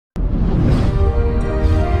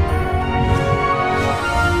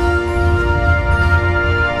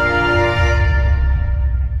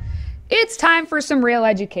It's time for some real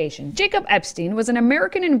education. Jacob Epstein was an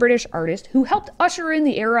American and British artist who helped usher in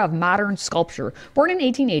the era of modern sculpture. Born in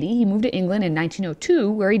 1880, he moved to England in 1902,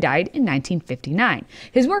 where he died in 1959.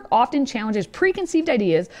 His work often challenges preconceived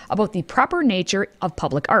ideas about the proper nature of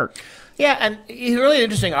public art. Yeah, and he's really an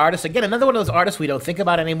interesting artist. Again, another one of those artists we don't think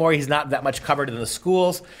about anymore. He's not that much covered in the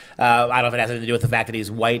schools. I don't know if it has anything to do with the fact that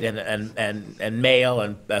he's white and male,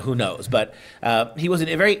 and who knows. But he was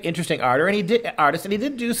a very interesting artist, and he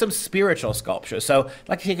did do some spiritual sculpture. So I'd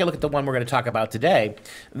like to take a look at the one we're going to talk about today.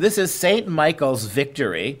 This is St. Michael's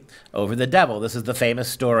victory over the devil. This is the famous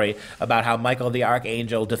story about how Michael the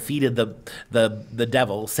archangel defeated the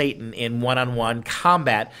devil, Satan, in one-on-one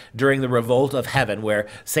combat during the revolt of heaven, where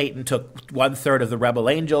Satan took 1/3 of the rebel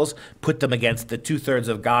angels, put them against the 2/3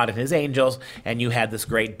 of God and his angels, and you had this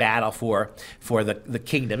great battle for the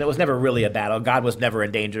kingdom. It was never really a battle. God was never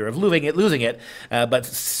in danger of losing it, but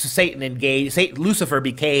Lucifer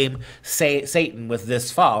became Satan with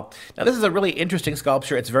this fall. Now, this is a really interesting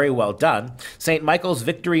sculpture. It's very well done. St. Michael's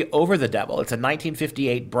victory over the devil. It's a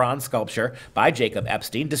 1958 bronze sculpture by Jacob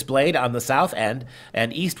Epstein, displayed on the south end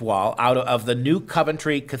and east wall out of the New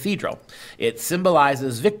Coventry Cathedral. It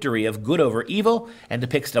symbolizes victory of good over evil and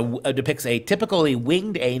depicts a typically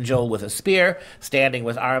winged angel with a spear, standing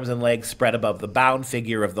with arms and legs spread above the bound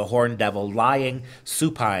figure of the horned devil lying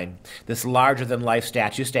supine. This larger-than-life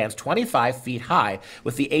statue stands 25 feet high,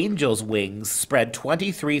 with the angel's wings spread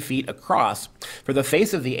 23 feet across. For the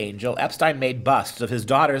face of the angel, Epstein made busts of his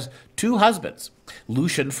daughter's two husbands,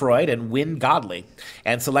 Lucian Freud and Wynne Godley,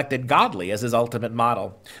 and selected Godley as his ultimate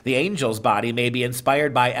model. The angel's body may be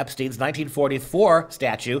inspired by Epstein's 1944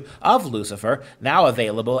 statue of Lucifer, now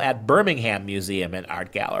available at Birmingham Museum and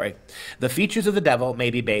Art Gallery. The features of the devil may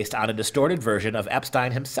be based on a distorted version of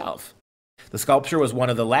Epstein himself. The sculpture was one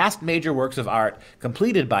of the last major works of art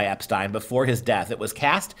completed by Epstein before his death. It was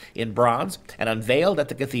cast in bronze and unveiled at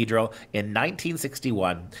the cathedral in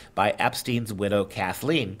 1961 by Epstein's widow,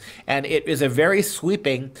 Kathleen. And it is a very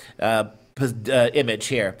sweeping image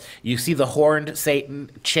here. You see the horned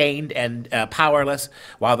Satan chained and powerless,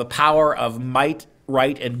 while the power of might,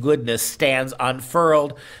 right, and goodness stands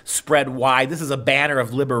unfurled, spread wide. This is a banner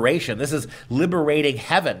of liberation. This is liberating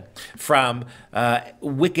heaven from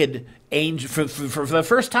wicked angel. For the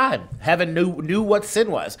first time, heaven knew what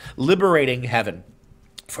sin was, liberating heaven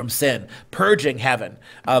from sin, purging heaven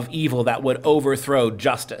of evil that would overthrow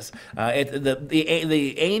justice.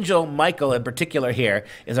 The angel Michael in particular here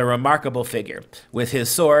is a remarkable figure, with his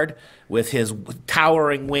sword, with his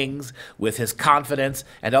towering wings, with his confidence,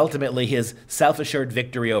 and ultimately his self-assured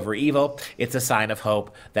victory over evil. It's a sign of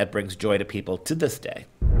hope that brings joy to people to this day.